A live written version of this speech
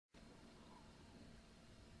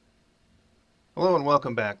Hello and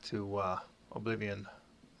welcome back to Oblivion.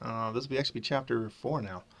 This will be actually chapter 4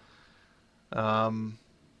 now.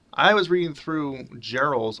 I was reading through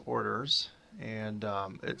Gerald's orders, and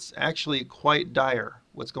it's actually quite dire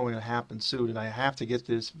what's going to happen soon, and I have to get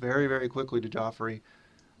this very, very quickly to Joffrey.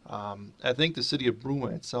 I think the city of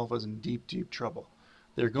Bruma itself is in deep, deep trouble.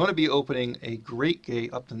 They're going to be opening a great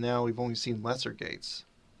gate. Up to now, we've only seen lesser gates.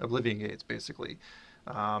 Oblivion gates, basically.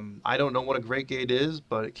 I don't know what a great gate is,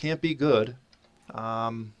 but it can't be good.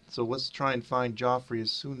 So let's try and find Joffrey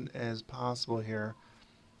as soon as possible here.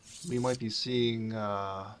 We might be seeing,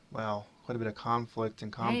 well, quite a bit of conflict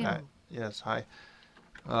and combat. Hail. Yes, hi.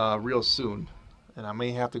 Real soon. And I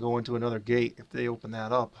may have to go into another gate if they open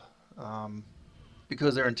that up.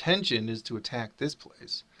 Because their intention is to attack this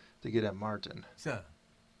place to get at Martin. Sir,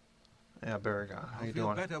 Yeah, Baragon, how I'll you feel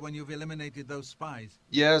doing? better when you've eliminated those spies.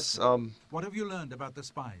 Yes, What have you learned about the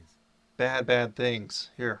spies? bad things.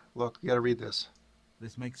 Here, look, you gotta read this.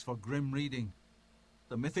 This makes for grim reading.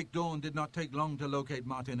 The Mythic Dawn did not take long to locate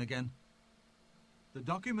Martin again. The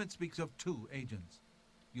document speaks of 2 agents.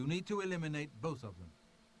 You need to eliminate both of them.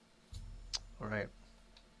 Alright.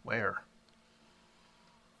 Where?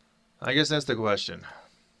 I guess that's the question.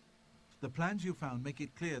 The plans you found make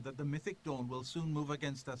it clear that the Mythic Dawn will soon move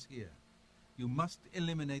against us here. You must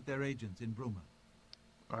eliminate their agents in Bruma.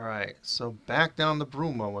 Alright, so back down the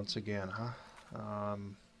Bruma once again, huh?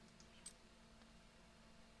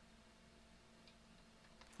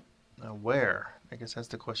 Now where? I guess that's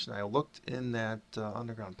the question. I looked in that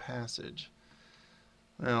underground passage.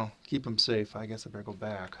 Well, keep them safe. I guess I better go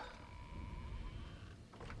back.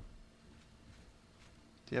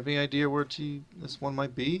 Do you have any idea where this one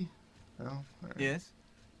might be? No? All right. Yes?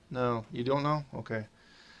 No, you don't know? Okay.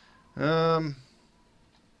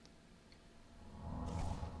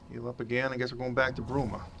 Heal up again. I guess we're going back to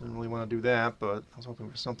Bruma. Didn't really want to do that, but I was hoping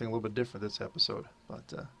for something a little bit different this episode.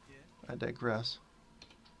 But I digress.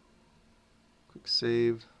 Quick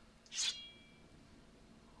save.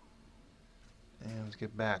 And let's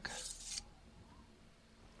get back.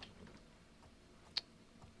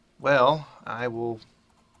 Well, I will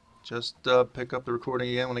just pick up the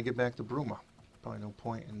recording again when I get back to Bruma. Probably no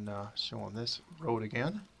point in showing this road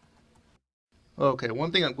again. Okay,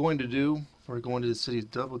 one thing I'm going to do before going to the city is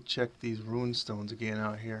double check these rune stones again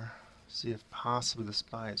out here. See if possibly the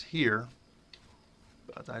spy is here.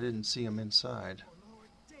 But I didn't see him inside.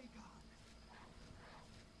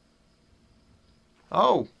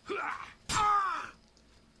 Oh!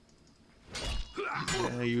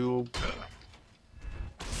 Yeah, you...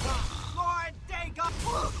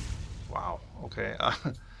 Wow, okay.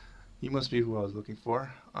 You must be who I was looking for.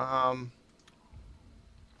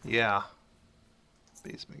 Yeah.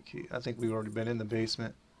 Basement key. I think we've already been in the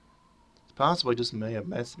basement. It's possible I just may have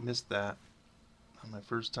missed that on my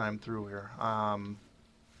first time through here. Well,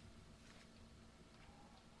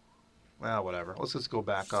 whatever. Let's just go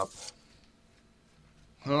back up.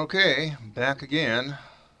 Okay, back again.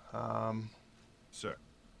 Sir.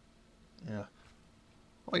 Yeah.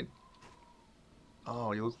 Wait.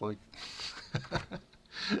 Oh, you look like...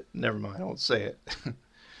 Never mind, I won't say it.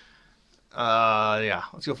 Yeah,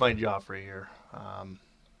 let's go find Joffrey here. I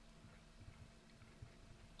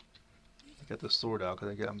got the sword out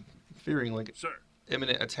because I'm fearing like Sir.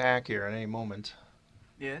 imminent attack here at any moment.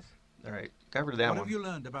 Yes? Alright, got rid of that What one. have you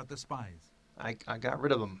learned about the spies? I got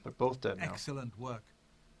rid of them. They're both dead now. Excellent work.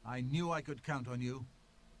 I knew I could count on you.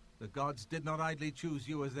 The gods did not idly choose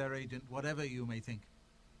you as their agent, whatever you may think.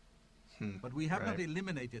 But we have not right.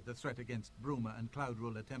 eliminated the threat against Bruma and Cloud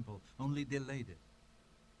Ruler Temple, only delayed it.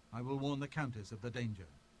 I will warn the Countess of the danger.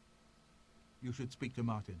 You should speak to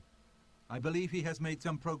Martin. I believe he has made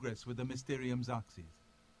some progress with the Mysterium Xarxes.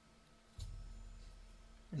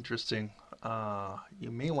 Interesting.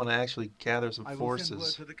 You may want to actually gather some I will send word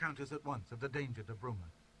forces. to the Countess at once of the danger to Bruma.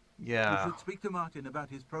 Yeah. You should speak to Martin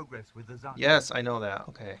about his progress with the Xarxes. Yes, I know that.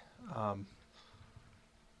 Okay.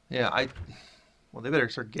 Yeah, well, they better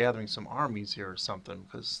start gathering some armies here or something,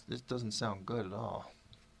 because this doesn't sound good at all.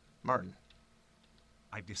 Martin.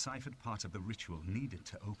 I've deciphered part of the ritual needed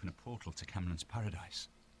to open a portal to Cameron's paradise.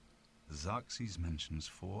 The Xarxes mentions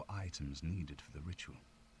 4 items needed for the ritual,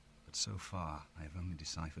 but so far I have only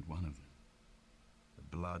deciphered one of them. The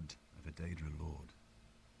blood of a Daedra Lord.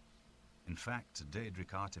 In fact,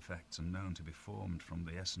 Daedric artifacts are known to be formed from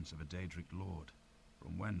the essence of a Daedric Lord,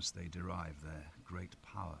 from whence they derive their great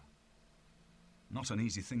power. Not an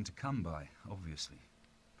easy thing to come by, obviously,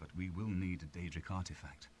 but we will need a Daedric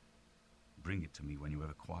artifact. Bring it to me when you have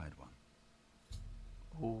acquired one.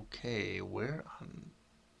 Okay, where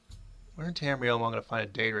in Tamriel am I going to find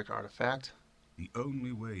a Daedric artifact? The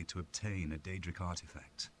only way to obtain a Daedric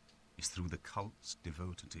artifact is through the cults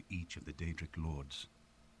devoted to each of the Daedric lords.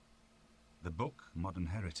 The book, Modern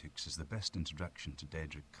Heretics, is the best introduction to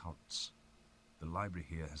Daedric cults. The library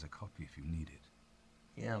here has a copy if you need it.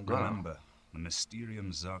 Yeah, I'm gonna. Remember, the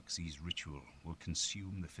Mysterium Xerxes ritual will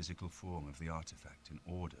consume the physical form of the artifact in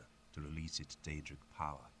order to release its Daedric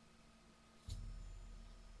power.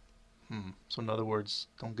 So in other words,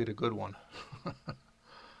 don't get a good one.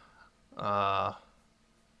 Alright.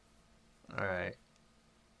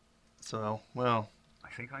 So, well... I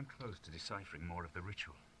think I'm close to deciphering more of the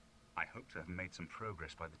ritual. I hope to have made some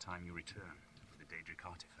progress by the time you return with the Daedric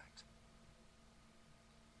artifact.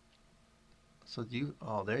 So you...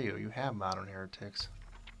 Oh, there you go. You have Modern Heretics.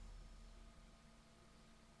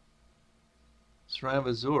 Shrine of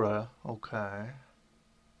Azura. Okay.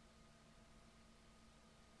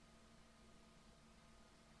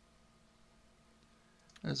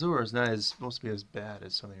 Azura is not as supposed to be as bad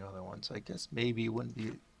as some of the other ones. I guess maybe it wouldn't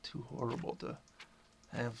be too horrible to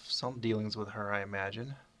have some dealings with her, I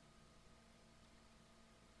imagine.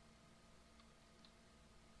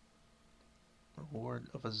 Reward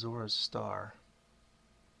of Azura's Star.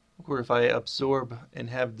 Of course, if I absorb and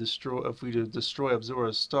have destroy, if we destroy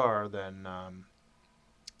Azura's Star, then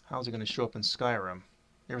how's it going to show up in Skyrim?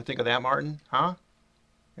 You ever think of that, Martin? Huh?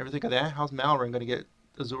 Ever think of that? How's Malryn going to get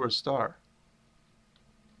Azura's Star?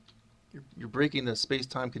 You're breaking the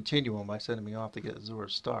space-time continuum by sending me off to get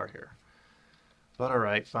Azura's Star here. But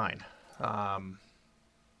alright, fine.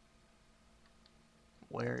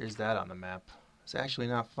 Where is that on the map? It's actually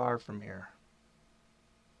not far from here.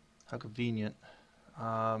 How convenient.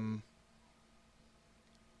 I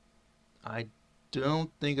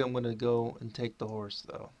don't think I'm going to go and take the horse,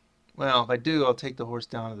 though. Well, if I do, I'll take the horse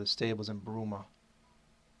down to the stables in Bruma.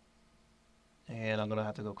 And I'm going to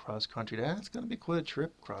have to go cross-country. That's going to be quite a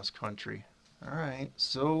trip, cross-country. Alright,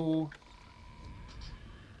 so...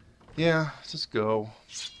 yeah, let's just go.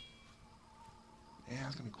 Yeah,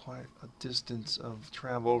 it's going to be quite a distance of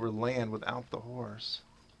travel over land without the horse.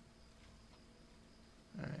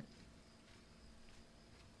 Alright.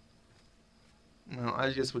 Well,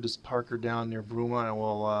 I guess we'll just park her down near Bruma and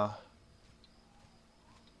we'll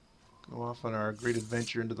go off on our great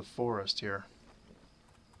adventure into the forest here.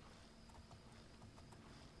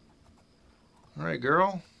 Alright,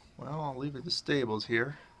 girl. Well, I'll leave you at the stables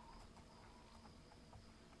here.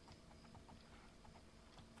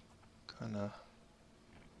 Kinda...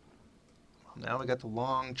 well, now we got the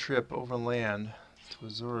long trip overland to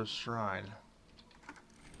Azura's Shrine.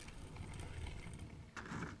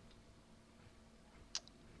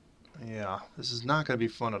 Yeah, this is not going to be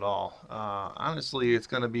fun at all. Honestly, it's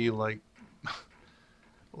going to be like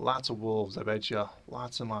lots of wolves, I bet you.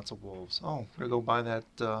 Lots and lots of wolves. Oh, we're going to go by that,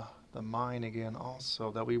 the mine again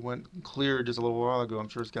also that we went and cleared just a little while ago. I'm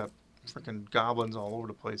sure it's got freaking goblins all over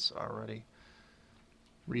the place already.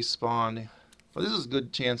 Respawn. But this is a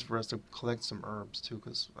good chance for us to collect some herbs too,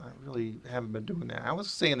 because I really haven't been doing that. I was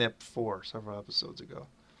saying that before, several episodes ago.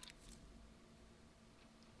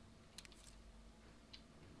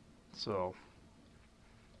 So,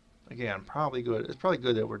 again, probably good. It's probably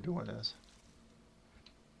good that we're doing this.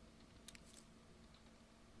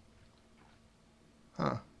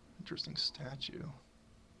 Huh. Interesting statue.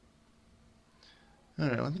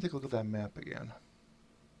 Alright, let me take a look at that map again.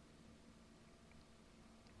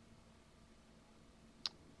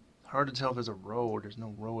 Hard to tell if there's a road. There's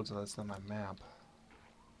no road, so that's not my map.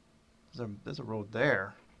 There's a road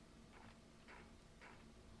there.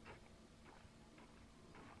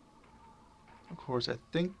 Of course, I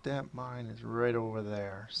think that mine is right over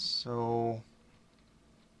there, so...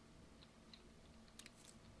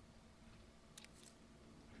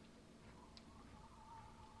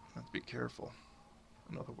 have to be careful,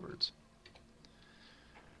 in other words.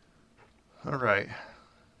 Alright.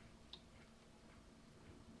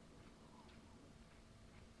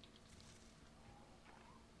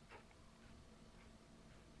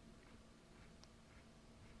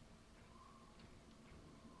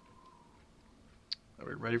 Are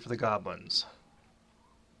we ready for the goblins?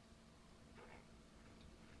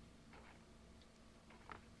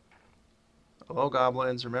 Hello,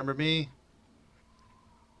 goblins. Remember me?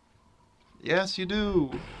 Yes, you do.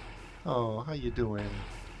 Oh, how you doing?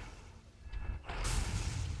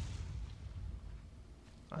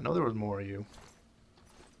 I know there was more of you.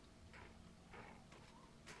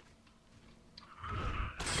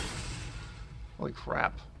 Holy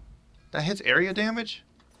crap. That hits area damage?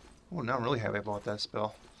 Oh, now I'm really happy about that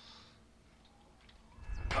spell.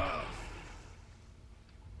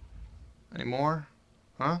 Any more?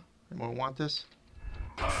 Huh? Anyone want this?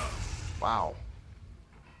 Wow.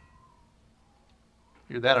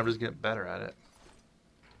 Either that or I'm just getting better at it.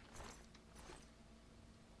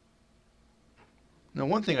 Now,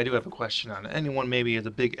 one thing I do have a question on. Anyone maybe is a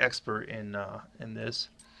big expert in this.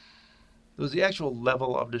 Was the actual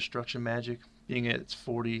level of destruction magic, being at its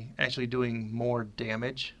 40, actually doing more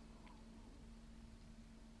damage?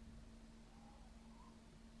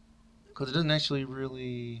 Because it doesn't actually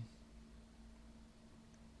really...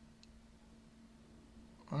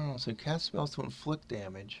 I don't know, so cast spells to inflict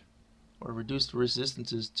damage, or reduce the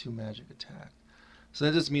resistances to magic attack. So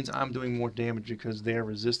that just means I'm doing more damage because their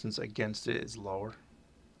resistance against it is lower.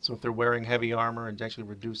 So if they're wearing heavy armor and actually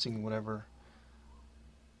reducing whatever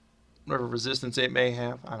resistance it may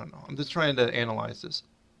have, I don't know. I'm just trying to analyze this.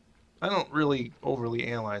 I don't really overly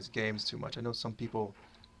analyze games too much. I know some people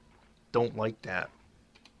don't like that.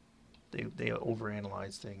 They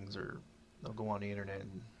overanalyze things, or they'll go on the internet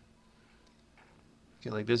and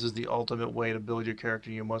feel like this is the ultimate way to build your character.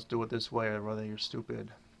 You must do it this way, or whether you're stupid.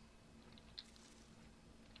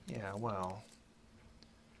 Yeah, well.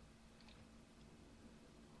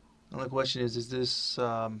 The only question is this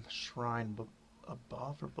shrine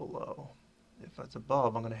above or below? If it's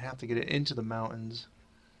above, I'm going to have to get it into the mountains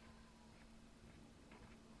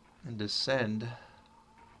and descend.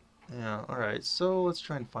 Yeah, alright, so let's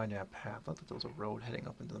try and find that path. I thought there was a road heading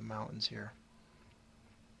up into the mountains here.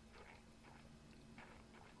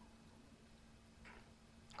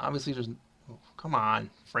 Obviously there's... Oh, come on,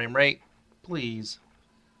 frame rate, please.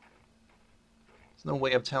 There's no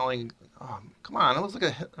way of telling... come on, that looks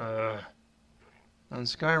like a... on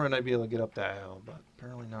Skyrim I'd be able to get up that hill, but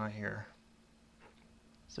apparently not here.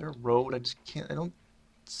 Is there a road? I just can't... I don't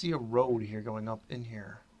see a road here going up in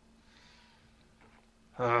here.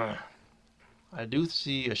 I do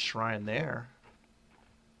see a shrine there.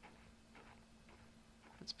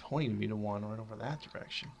 It's pointing me to one right over that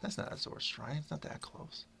direction. That's not a Azor shrine. It's not that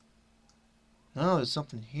close. No, there's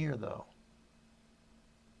something here, though.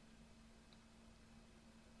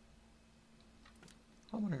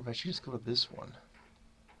 I wonder if I should just go to this one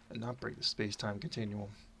and not break the space-time continuum.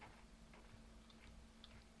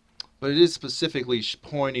 But it is specifically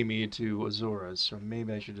pointing me to Azora's, so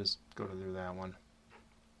maybe I should just go to that one.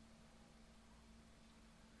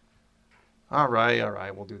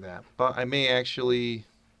 Alright, we'll do that. But I may actually...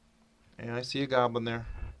 Yeah, I see a goblin there.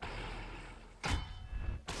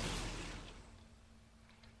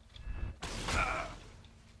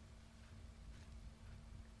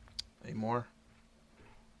 Any more?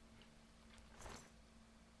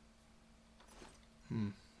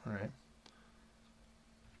 Alright.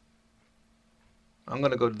 I'm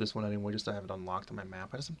gonna go to this one anyway, just to have it unlocked on my map.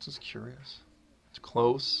 I'm just curious. It's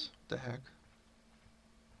close. What the heck?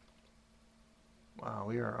 Wow,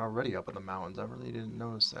 we are already up in the mountains. I really didn't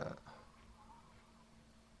notice that.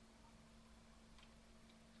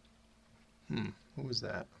 Who is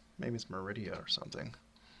that? Maybe it's Meridia or something.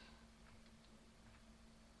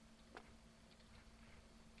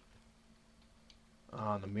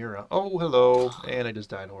 Namira. Oh, hello. And I just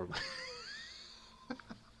died horribly.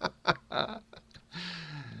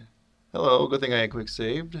 Hello, good thing I had quick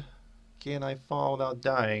saved. Can I fall without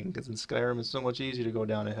dying? Because in Skyrim it's so much easier to go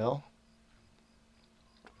down a hill.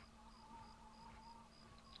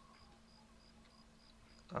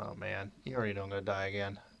 Oh man, you already know I'm gonna die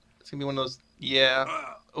again. It's gonna be one of those. Yeah.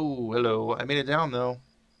 Oh, hello. I made it down though.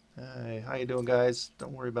 Hey, how you doing, guys?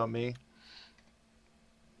 Don't worry about me.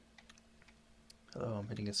 Hello, I'm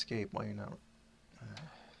hitting escape while you're not.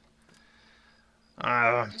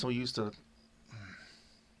 I'm so used to,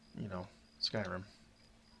 you know, Skyrim.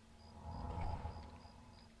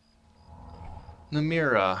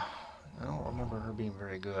 Namira. I don't remember her being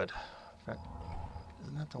very good. In fact,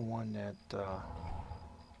 isn't that the one that?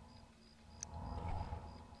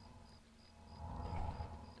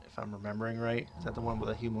 If I'm remembering right, is that the one with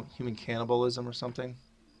a human cannibalism or something?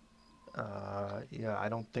 Yeah, I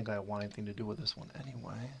don't think I want anything to do with this one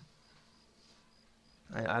anyway.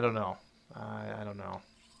 I don't know. I don't know.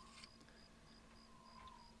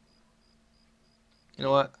 You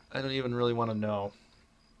know what? I don't even really want to know.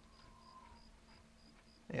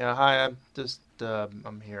 Yeah, hi, I'm just,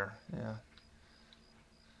 I'm here. Yeah.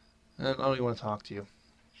 I don't even want to talk to you.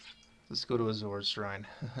 Let's go to Azor's shrine.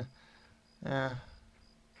 Yeah.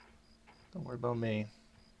 Don't worry about me.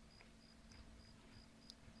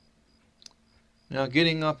 Now,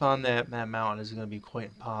 getting up on that mountain is going to be quite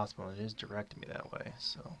impossible. It is directing me that way,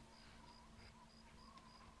 so...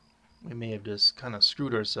 We may have just kind of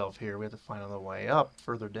screwed ourselves here. We have to find another way up,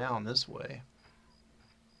 further down this way.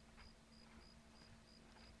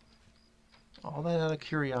 All that out of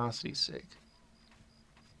curiosity's sake.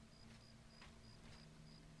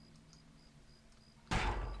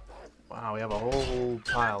 Wow, we have a whole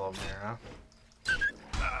pile of them there, huh?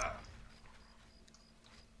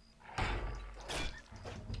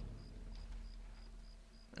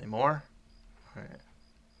 Any more? All right.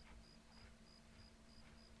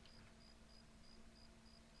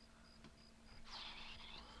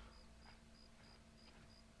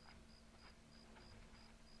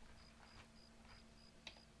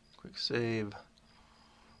 Quick save.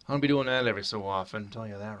 I'm gonna be doing that every so often. I'll tell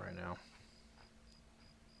you that right now.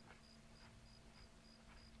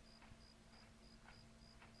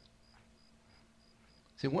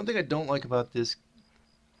 See, one thing I don't like about this...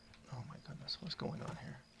 Oh my goodness, what's going on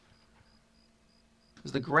here?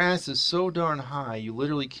 Is the grass is so darn high, you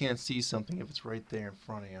literally can't see something if it's right there in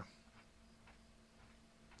front of you.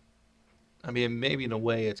 I mean, maybe in a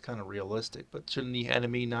way it's kind of realistic, but shouldn't the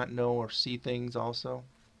enemy not know or see things also?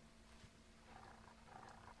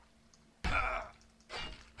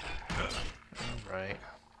 Alright.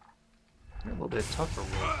 A little bit tougher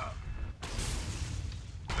wolf.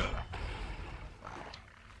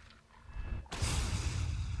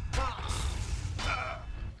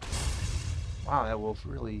 Wow, that wolf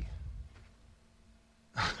really...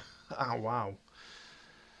 Oh, wow.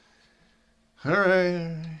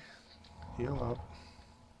 Alright. Heal up.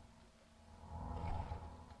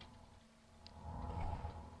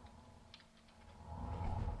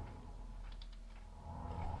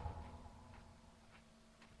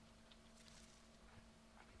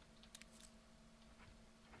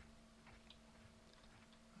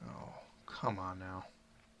 Oh, come on now.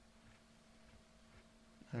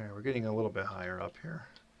 Alright, we're getting a little bit higher up here.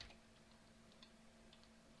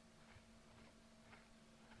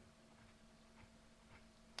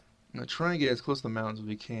 I'm going to try and get as close to the mountains as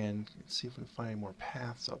we can. Let's see if we can find any more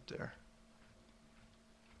paths up there.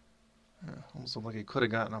 Almost looked like it could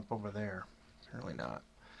have gotten up over there. Apparently not.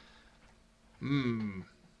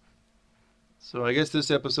 So I guess this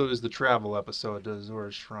episode is the travel episode to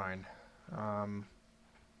Zora's Shrine.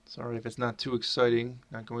 Sorry if it's not too exciting.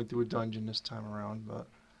 Not going through a dungeon this time around, but...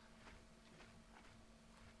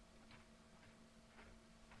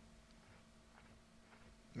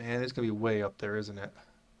 Man, it's going to be way up there, isn't it?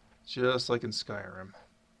 Just like in Skyrim.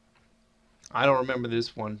 I don't remember this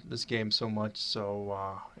game so much,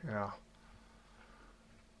 so, yeah.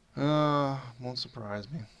 Won't surprise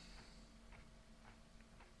me.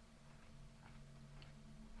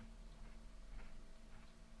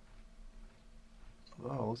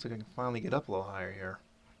 Oh, looks like I can finally get up a little higher here.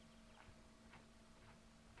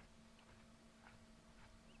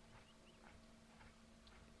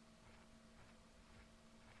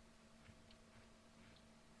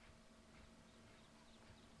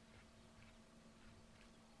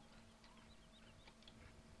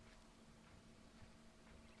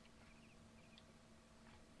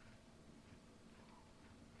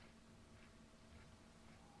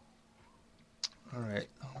 Alright,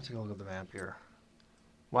 let's take a look at the map here.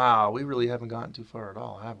 Wow, we really haven't gotten too far at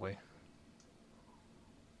all, have we?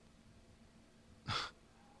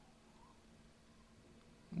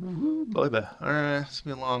 Bye-bye. Alright, it's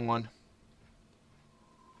gonna be a long one.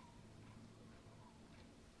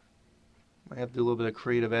 Might have to do a little bit of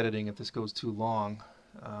creative editing if this goes too long.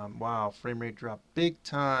 Wow, frame rate drop big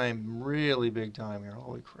time, really big time here.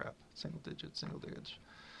 Holy crap. Single digits, single digits.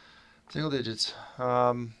 Single digits.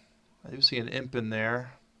 I do see an imp in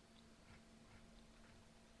there.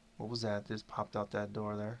 What was that? Just popped out that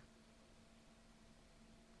door there.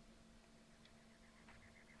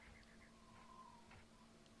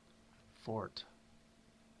 Fort.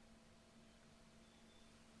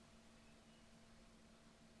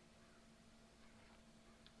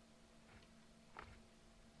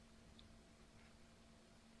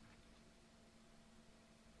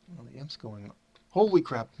 Oh, the imp's going. Holy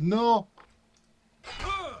crap! No!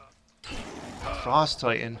 Frost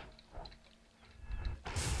Titan.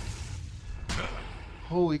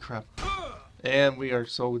 Holy crap. And we are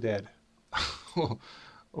so dead.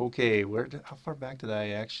 Okay, how far back did I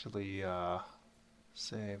actually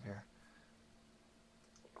save here?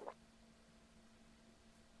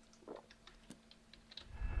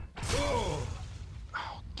 Oh,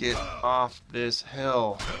 get off this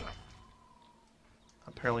hill.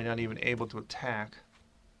 Apparently not even able to attack.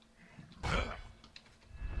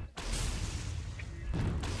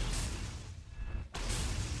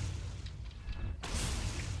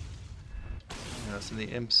 Yes, and the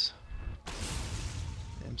imps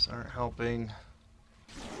aren't helping.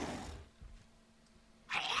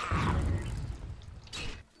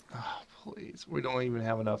 Oh, please, we don't even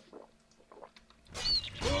have enough.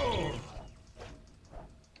 Oh,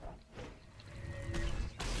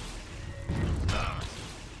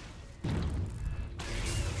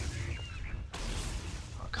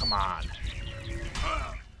 come on.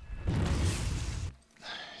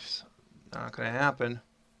 It's not gonna happen.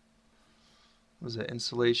 Was it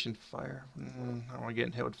insulation fire? I don't want to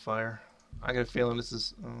get hit with fire. I got a feeling this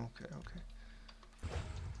is... Oh, okay, okay.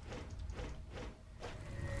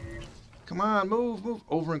 Come on, move, move.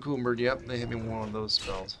 Over encumbered. Yep, they hit me with one of those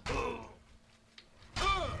spells. Am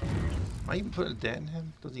I even putting a dent in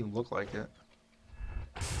him? Doesn't even look like it.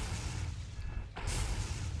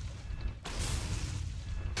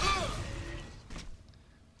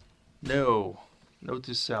 No. Note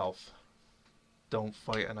to self. Don't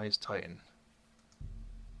fight an ice titan.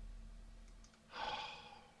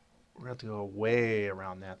 We're going to have to go way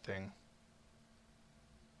around that thing.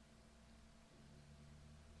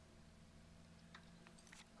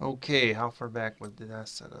 Okay, how far back did that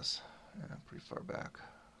set us? Yeah, pretty far back.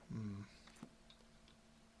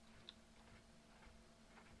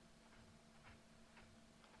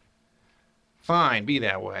 Fine, be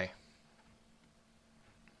that way.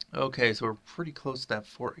 Okay, so we're pretty close to that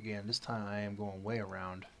fort again. This time I am going way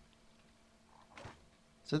around.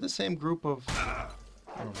 Is it the same group of... I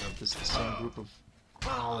don't know if this is the same group of...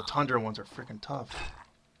 Oh, the Tundra ones are freaking tough.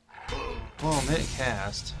 Well, I'm hitting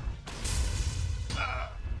cast.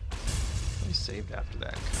 I saved after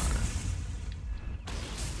that encounter.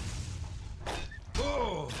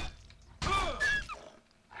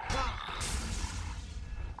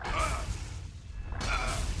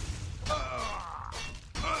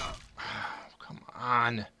 Come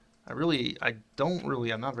on.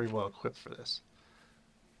 I'm not very well equipped for this.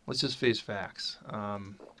 Let's just face facts.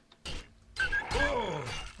 I'm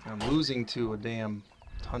losing to a damn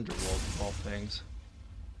Tundra Wolf of all things.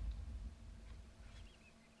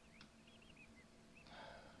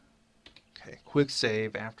 Okay, quick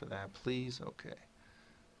save after that, please. Okay.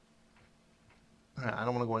 Alright, I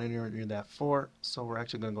don't want to go anywhere near that fort, so we're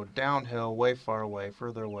actually going to go downhill, way far away,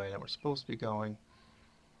 further away than we're supposed to be going.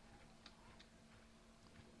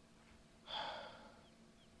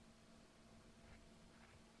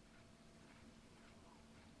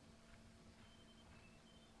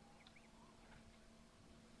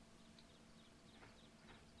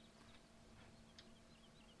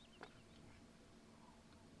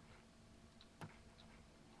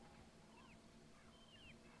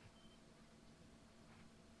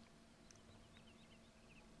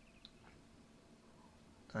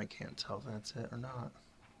 I can't tell if that's it or not.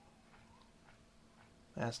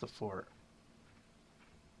 That's the fort.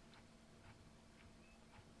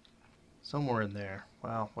 Somewhere in there.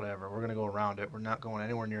 Well, whatever. We're going to go around it. We're not going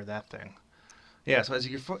anywhere near that thing. Yeah, so as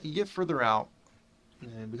you get further out,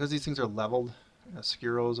 and because these things are leveled,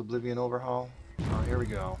 Oscuro's Oblivion Overhaul. Oh, here we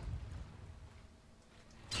go.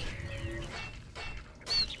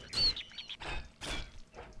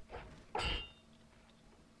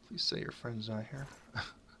 Please say your friend's not here.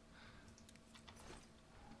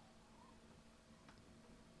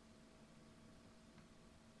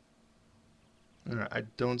 Alright, I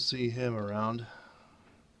don't see him around.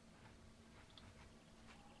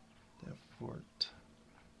 That fort.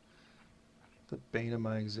 The bane of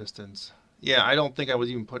my existence. Yeah, I don't think I was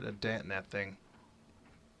even putting a dent in that thing.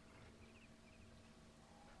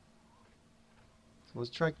 So let's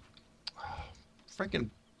try... Oh, freaking...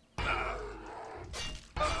 For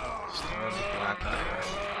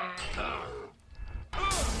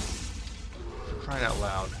crying out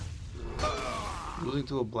loud. Losing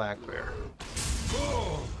to a black bear.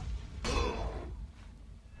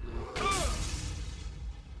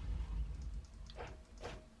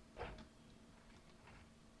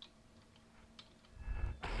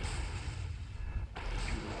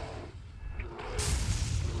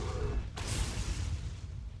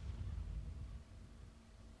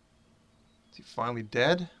 Is he finally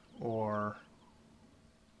dead? Or...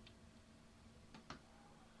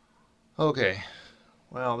 Okay.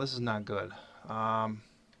 Well, this is not good.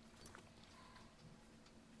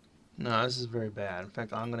 No, this is very bad. In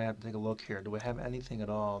fact, I'm going to have to take a look here. Do we have anything at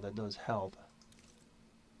all that does health?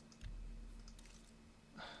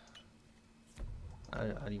 I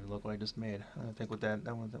didn't even look what I just made. I think with that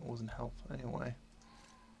wasn't health anyway.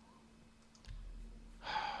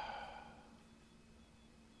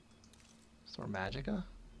 Store Magica?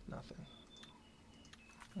 Nothing.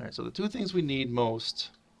 Alright, so the two things we need most...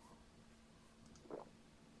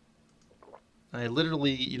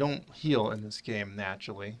 you don't heal in this game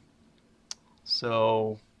naturally.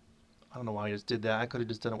 So, I don't know why I just did that. I could have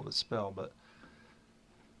just done it with a spell, but...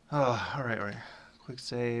 alright. Quick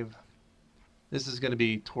save. This is going to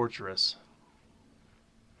be torturous.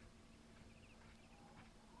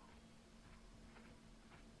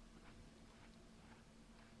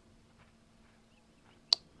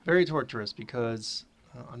 Very torturous because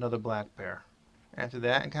another black bear. After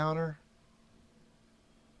that encounter...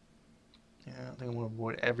 Yeah, I think I'm going to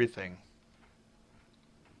avoid everything.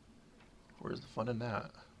 Where's the fun in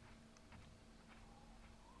that?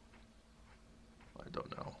 I don't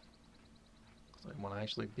know. 'Cause I want to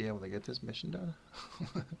actually be able to get this mission done.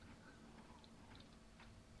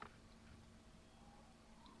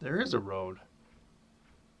 There is a road.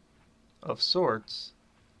 Of sorts.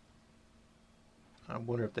 I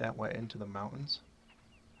wonder if that went into the mountains.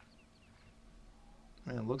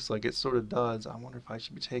 Man, it looks like it sort of does. I wonder if I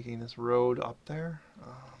should be taking this road up there.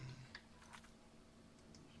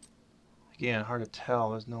 Again, hard to tell.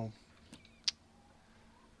 There's no...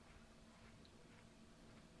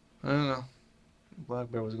 I don't know.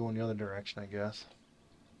 Black Bear was going the other direction, I guess.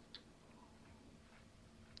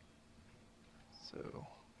 So...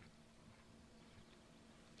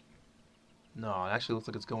 No, it actually looks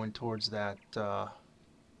like it's going towards that,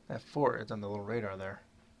 that fort. It's on the little radar there.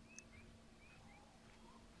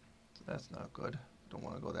 So that's not good. Don't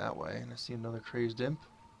want to go that way. And I see another crazed imp.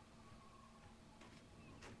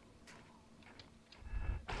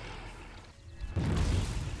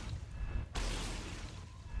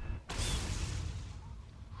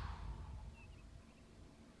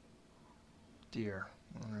 Dear.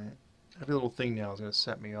 Alright. Every little thing now is going to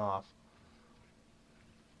set me off.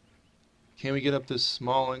 Can we get up this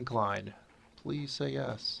small incline? Please say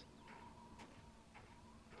yes.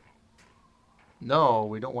 No,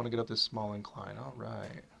 we don't want to get up this small incline.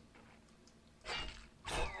 Alright.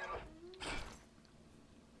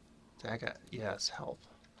 That guy, yes, help.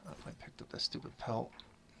 I don't know if I picked up that stupid pelt.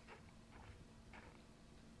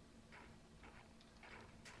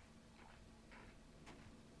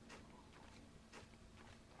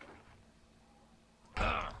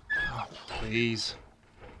 Oh, please.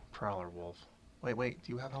 Prowler wolf. Wait,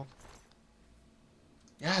 do you have health?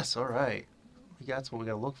 Yes, alright. That's what we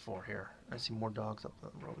gotta look for here. I see more dogs up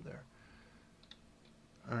the road there.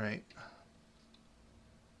 Alright.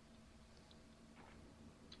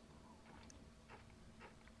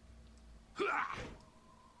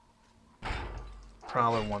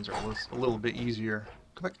 Prowler ones are a little bit easier.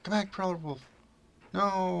 Come back, Prowler wolf.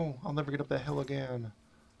 No, I'll never get up that hill again.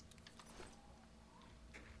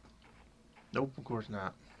 Nope, of course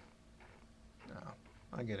not. No,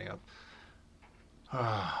 I'm getting up.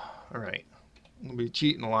 Alright. I'm going to be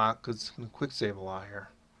cheating a lot because it's going to quick save a lot here.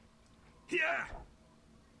 Yeah.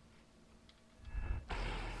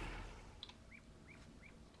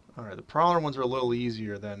 Alright, the Prowler ones are a little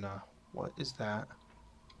easier than, what is that?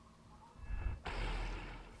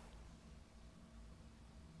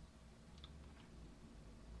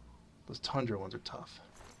 Those Tundra ones are tough.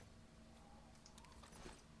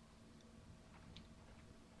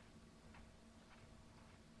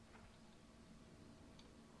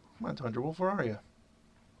 Come on, Tundra Wolf, where are you?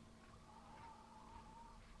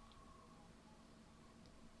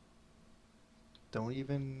 Don't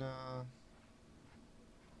even, I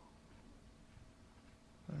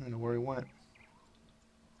don't even know where he went.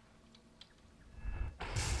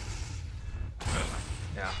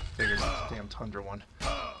 Yeah, figures it's a damn Tundra one.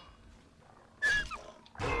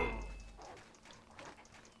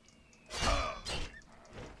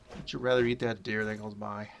 Would you rather eat that deer that goes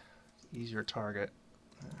by? Easier target.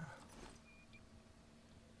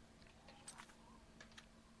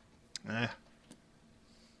 Eh.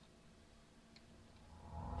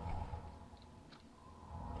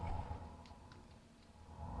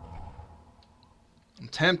 I'm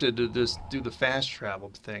tempted to just do the fast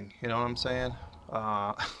travel thing, you know what I'm saying?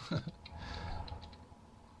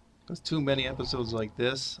 There's too many episodes like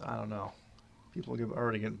this, I don't know. People are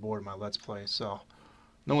already getting bored of my Let's Play, so...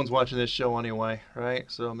 No one's watching this show anyway, right?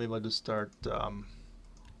 So maybe I'll just start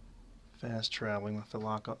fast traveling with the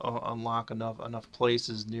unlock enough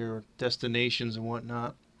places near destinations and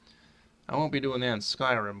whatnot. I won't be doing that in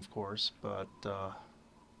Skyrim, of course, but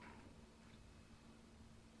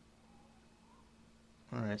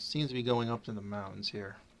alright, seems to be going up to the mountains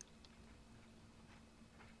here.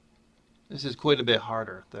 This is quite a bit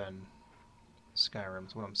harder than Skyrim,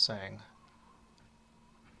 is what I'm saying.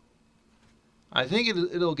 I think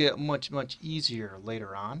it'll get much easier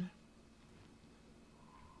later on.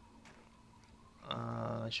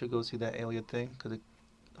 I should go see that alien thing, cause it...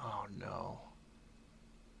 Oh no.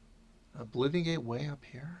 Oblivion Gate way up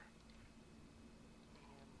here?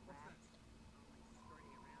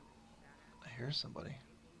 I hear somebody.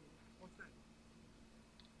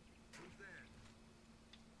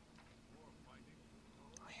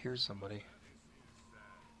 I hear somebody.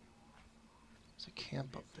 There's a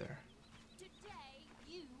camp up there.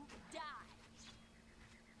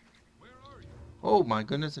 Oh my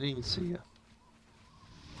goodness, I didn't even see you.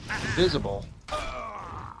 Invisible.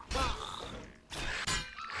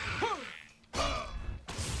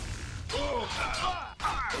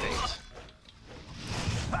 Wait.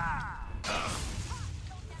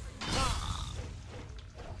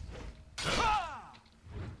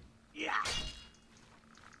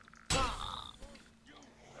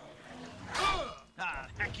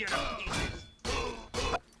 you to pieces.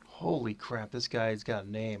 Holy crap, this guy's got a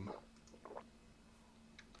name.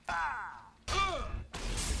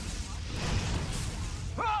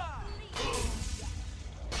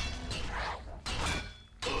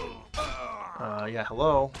 Yeah,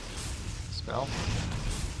 hello. Spell.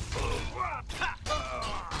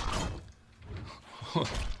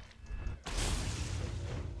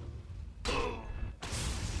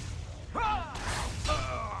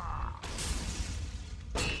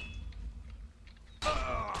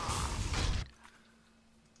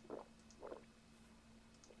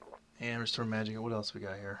 And restore magic. What else we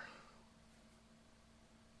got here?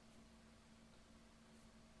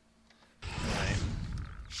 Alright.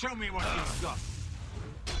 Show me what you've got.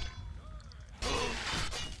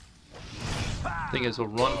 Thing is, he'll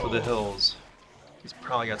run for the hills. He's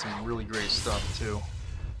probably got some really great stuff too.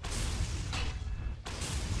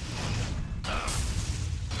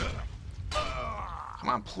 Come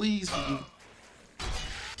on, please.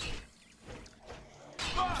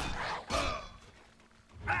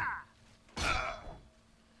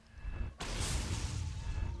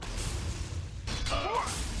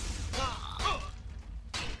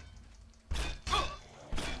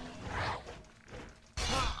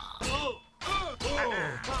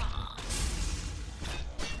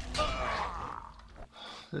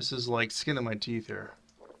 This is like skin of my teeth here.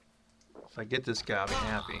 If I get this guy, I'll be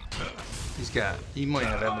happy. He might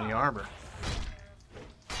have that many armor.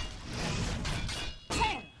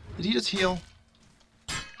 Did he just heal?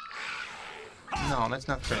 No, that's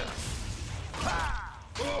not fair.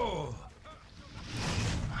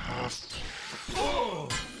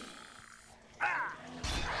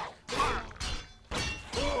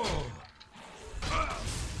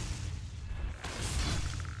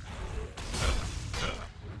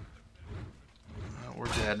 We're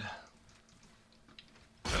dead.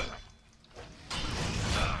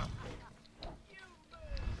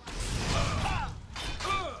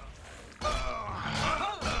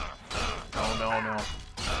 No.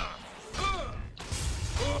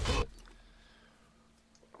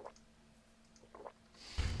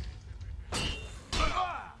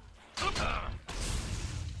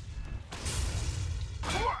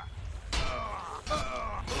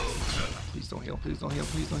 Please don't heal, please don't heal,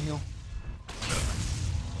 please don't heal.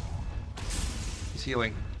 He's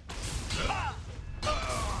healing.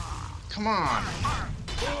 Come on!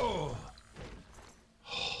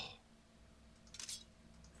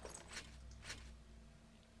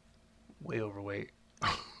 Way overweight.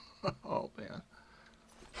 Oh man.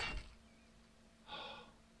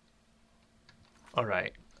 All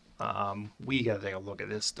right. We gotta take a look at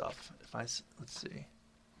this stuff. Let's see.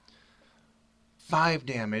 5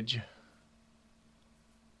 damage.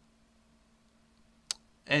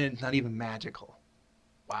 And it's not even magical.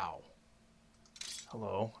 Wow.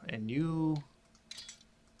 Hello. And you...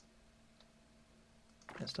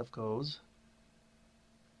 That stuff goes.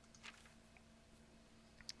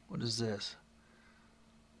 What is this?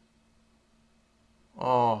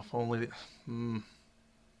 Oh, if only...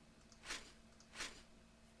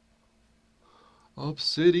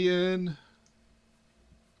 Obsidian!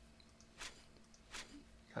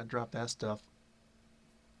 Gotta drop that stuff.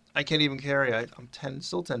 I can't even carry it. I'm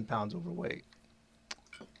still 10 pounds overweight.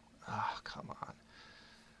 Ah, come on.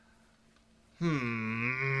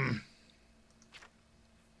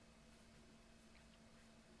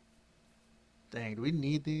 Dang, do we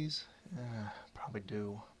need these? Probably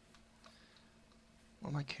do. What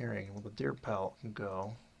am I carrying? Well, the deer pelt can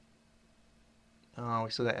go. Oh, we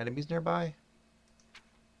still got enemies nearby?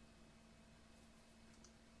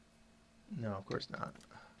 No, of course not.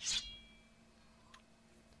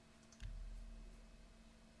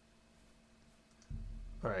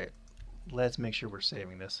 Alright, let's make sure we're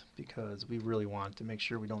saving this, because we really want to make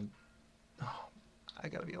sure we don't... Oh, I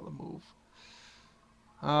gotta be able to move.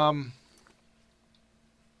 How am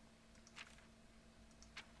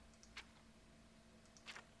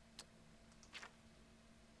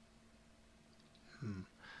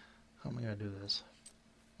I gonna do this?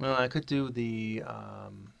 Well, I could do the,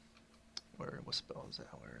 what spell is that?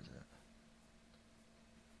 Where is it?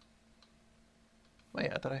 Wait,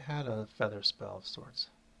 I thought I had a feather spell of sorts.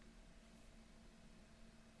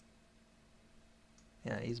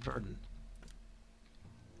 Yeah, he's burdened.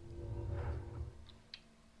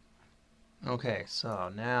 Okay, so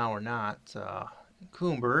now we're not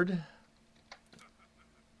encumbered.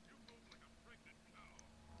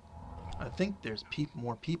 I think there's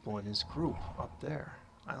more people in his group up there.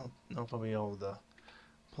 I don't know if I'll be able to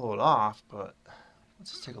pull it off, but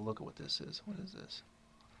let's just take a look at what this is. What is this?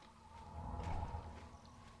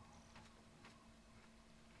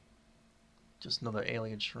 Just another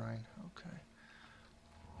alien shrine. Okay.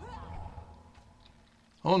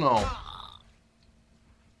 Oh no.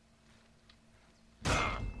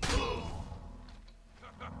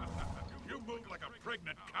 You move like a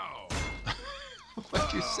pregnant cow.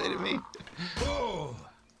 What'd you say to me? Oh.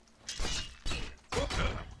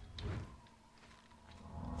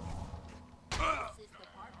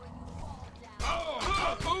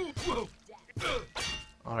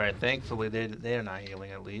 Alright, thankfully they're not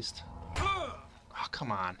healing at least. Oh,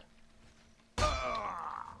 come on.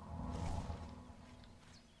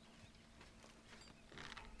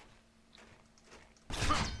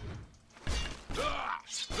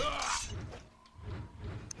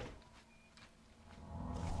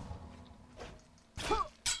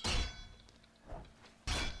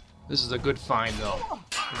 This is a good find though.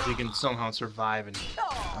 If we can somehow survive, and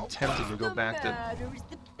I'm tempted to go back to Is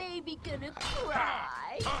the baby gonna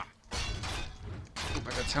cry?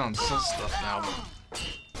 town and sell stuff now.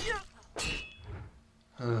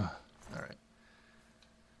 Alright.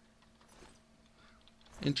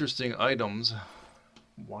 Interesting items.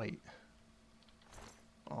 White.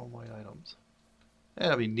 All white items. Yeah,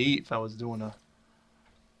 that'd be neat if I was doing a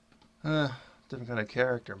different kind of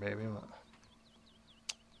character maybe, but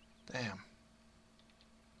damn.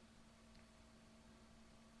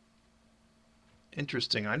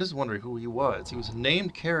 Interesting. I just wonder who he was. He was a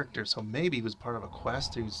named character, so maybe he was part of a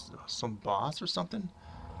quest. He was some boss or something.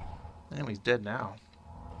 Damn, he's dead now.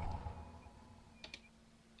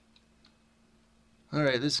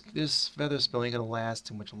 Alright, this feather spell ain't gonna last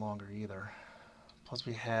too much longer either. Plus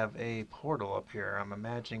we have a portal up here. I'm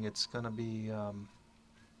imagining it's gonna be, oh,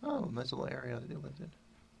 nice little area that they lived in.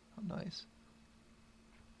 How nice.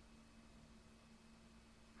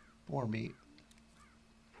 Boar meat.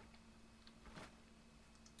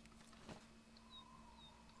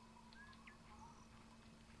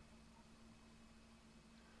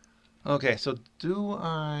 Okay, so do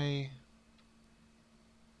I...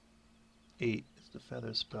 8 is the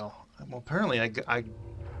feather spell. Well, apparently I'm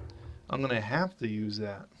going to have to use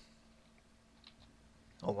that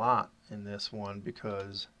a lot in this one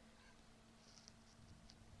because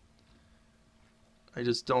I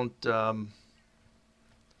just don't... I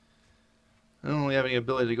don't really have any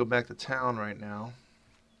ability to go back to town right now.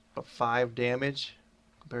 But 5 damage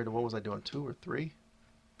compared to what was I doing? 2 or 3?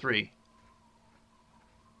 3.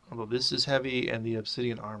 Although this is heavy and the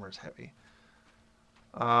obsidian armor is heavy.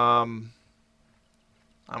 I'm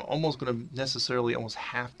almost going to necessarily almost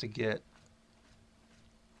have to get,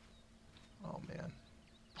 oh man,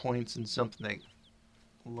 points in something that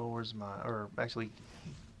lowers my, or actually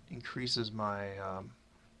increases my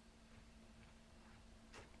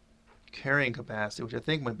carrying capacity, which I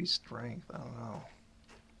think might be strength. I don't know.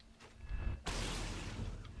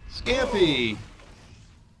 Scampy!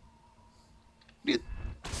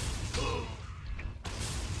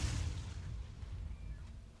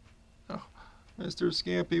 Oh, Mr.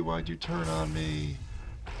 Scampy, why'd you turn on me?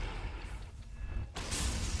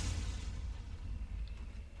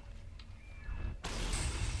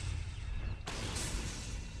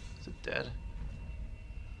 Is it dead?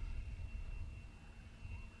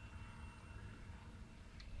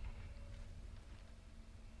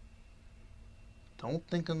 Don't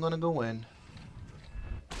think I'm gonna go in.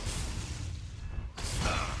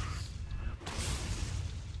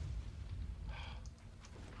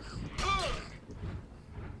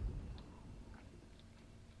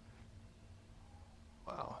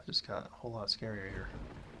 Wow, it just got a whole lot scarier here.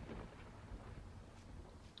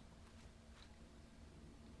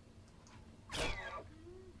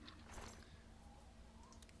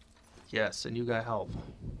 Yes, and you got help.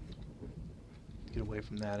 Get away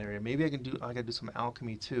from that area. Maybe I gotta do some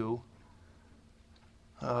alchemy too.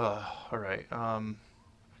 Alright,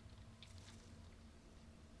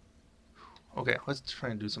 okay, let's try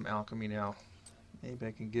and do some alchemy now. Maybe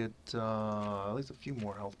I can get at least a few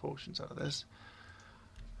more health potions out of this.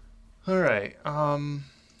 Alright,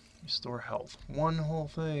 restore health. One whole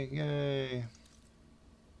thing, yay!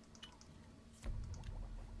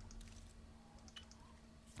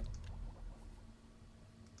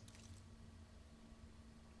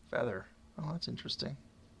 Feather. Oh, that's interesting.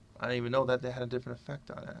 I didn't even know that they had a different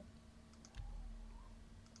effect on it.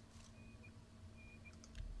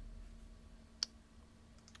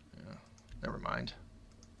 Yeah, never mind.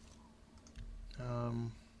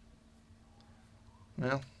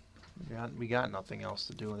 Well, we got nothing else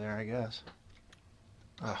to do there, I guess.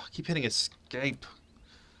 Keep hitting escape.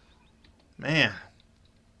 Man.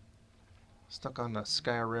 Stuck on the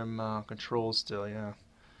Skyrim controls still, yeah.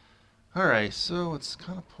 Alright, so it's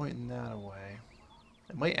kind of pointing that away.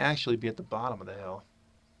 It might actually be at the bottom of the hill.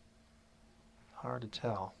 hard to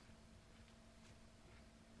tell.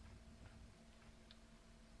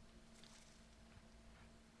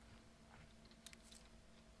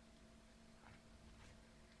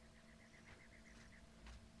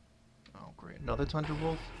 Oh, great. Another Tundra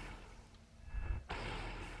Wolf?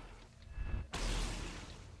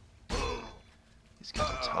 These guys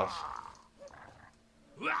are tough.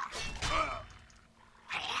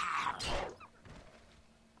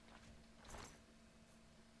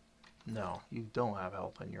 No, you don't have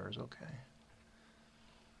health in yours. Okay.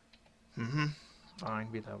 Mm-hmm.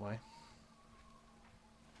 Fine, be that way.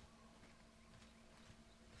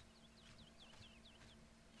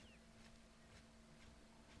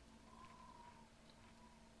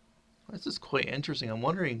 This is quite interesting. I'm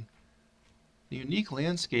wondering, the unique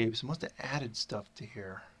landscapes must have added stuff to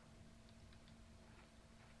here.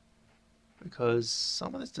 Because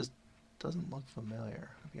some of this just doesn't look familiar,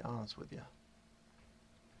 to be honest with you.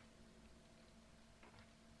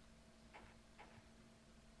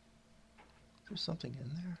 Is there something in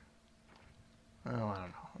there? Oh, I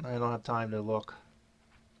don't know. I don't have time to look.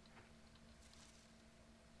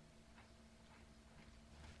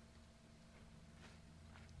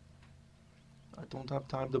 I don't have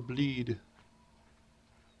time to bleed.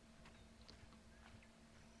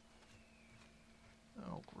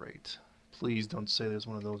 Oh, great. Please don't say there's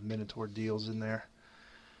one of those Minotaur deals in there.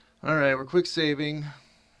 Alright, we're quick saving.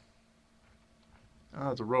 Oh,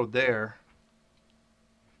 there's a road there.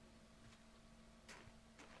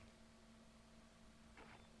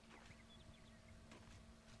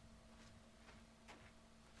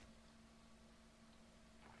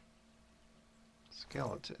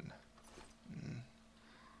 Skeleton.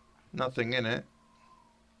 Nothing in it.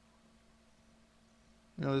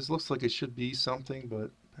 You know, this looks like it should be something,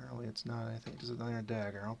 but apparently it's not. I think it's an iron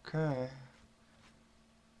dagger. Okay.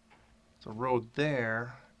 It's a road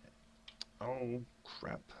there. Oh,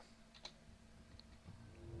 crap.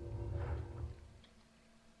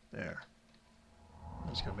 There. I'm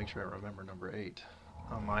just gonna make sure I remember number 8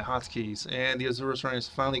 on my hotkeys. And the Azura Shrine is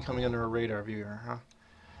finally coming under a radar view here, huh?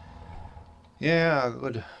 Yeah,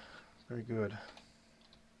 good. Very good.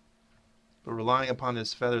 But relying upon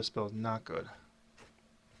this feather spell is not good.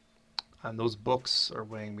 And those books are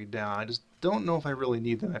weighing me down. I just don't know if I really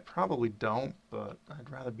need them. I probably don't, but I'd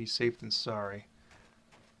rather be safe than sorry.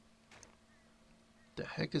 The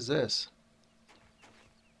heck is this?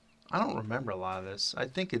 I don't remember a lot of this. I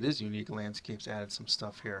think it is Unique Landscapes added some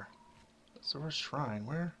stuff here. Azura Shrine,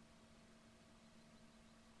 where?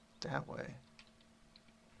 That way.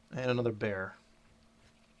 And another bear.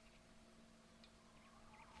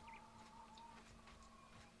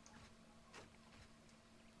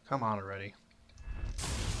 Come on already.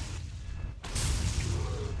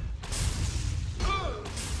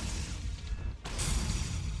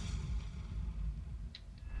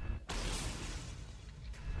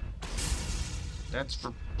 That's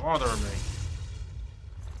for bothering me.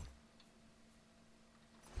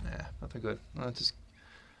 Nah, nothing good. No, just...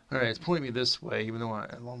 Alright, it's pointing me this way, even though I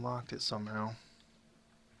unlocked it somehow.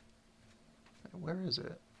 Where is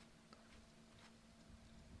it?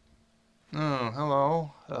 Oh,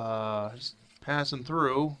 hello. Just passing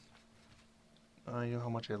through. You know how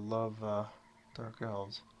much I love Dark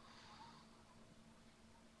Elves.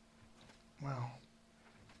 Well,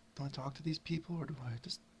 do I talk to these people or do I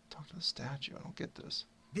just talk to the statue? I don't get this.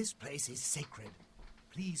 This place is sacred.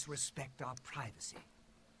 Please respect our privacy.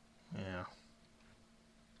 Yeah.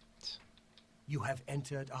 You have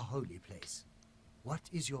entered a holy place. What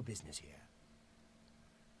is your business here?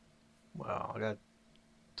 Well, I got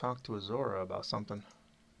talk to Azura about something.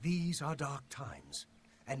 These are dark times,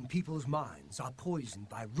 and people's minds are poisoned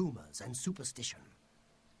by rumors and superstition.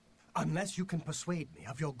 Unless you can persuade me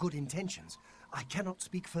of your good intentions, I cannot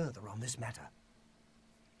speak further on this matter.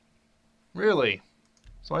 Really?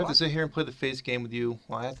 So I have to sit here and play the face game with you?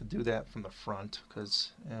 Well, I have to do that from the front,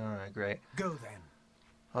 because... Alright, great. Go then.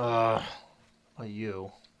 By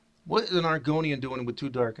you. What is an Argonian doing with 2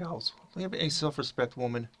 Dark Elves? Do you have any self-respect,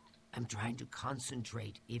 woman? I'm trying to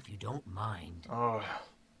concentrate, if you don't mind. Oh.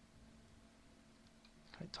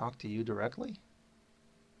 Can I talk to you directly?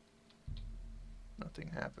 Nothing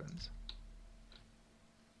happens.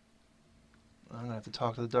 I'm gonna have to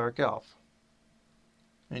talk to the Dark Elf.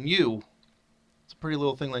 And you. It's a pretty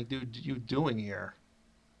little thing like, dude, you doing here?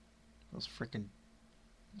 Those freaking...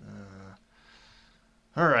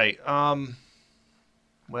 Alright,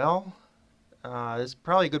 well, it's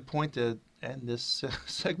probably a good point to end this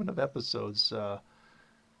segment of episodes. I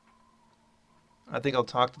think I'll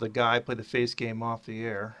talk to the guy, play the face game off the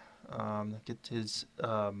air, get his,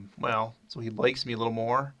 well, so he likes me a little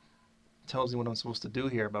more, tells me what I'm supposed to do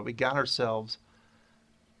here, but we got ourselves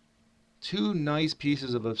 2 nice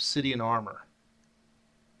pieces of obsidian armor.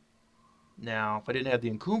 Now, if I didn't have the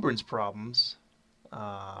encumbrance problems,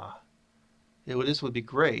 this would be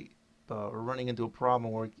great. But we're running into a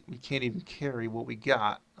problem where we can't even carry what we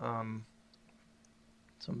got.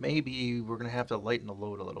 So maybe we're going to have to lighten the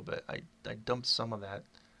load a little bit. I dumped some of that.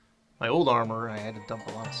 My old armor, I had to dump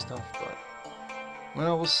a lot of stuff, but...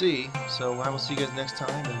 Well, we'll see. So I will see you guys next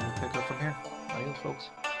time, and we'll pick up from here. Adios, folks.